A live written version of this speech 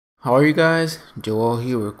How are you guys? Joel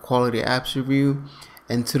here with Quality Apps Review,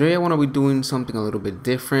 and today I want to be doing something a little bit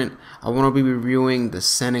different. I want to be reviewing the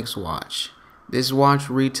Zeniick watch. This watch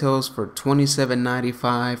retails for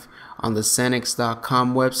 $27.95 on the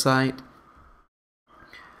Zeniick.com website.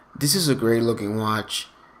 This is a great looking watch.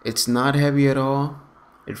 It's not heavy at all.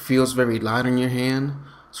 It feels very light on your hand,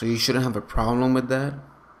 so you shouldn't have a problem with that.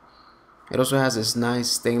 It also has this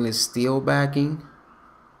nice stainless steel backing.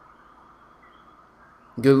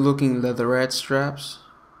 Good looking leatherette straps.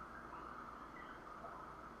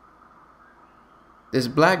 This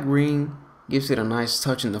black ring gives it a nice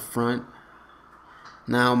touch in the front.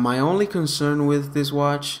 Now my only concern with this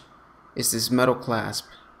watch is this metal clasp.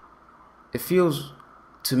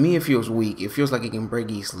 To me it feels weak. It feels like it can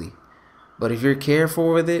break easily. But if you're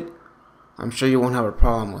careful with it, I'm sure you won't have a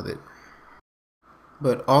problem with it.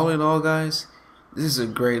 But all in all, guys, this is a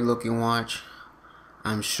great looking watch.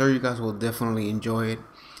 I'm sure you guys will definitely enjoy it.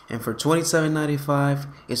 And for $27.95,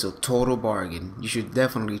 it's a total bargain. You should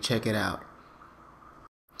definitely check it out.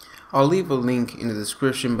 I'll leave a link in the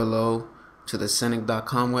description below to the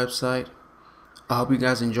Zeniick.com website. I hope you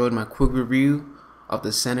guys enjoyed my quick review of the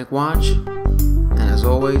Zeniick watch. And as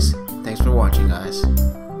always, thanks for watching, guys.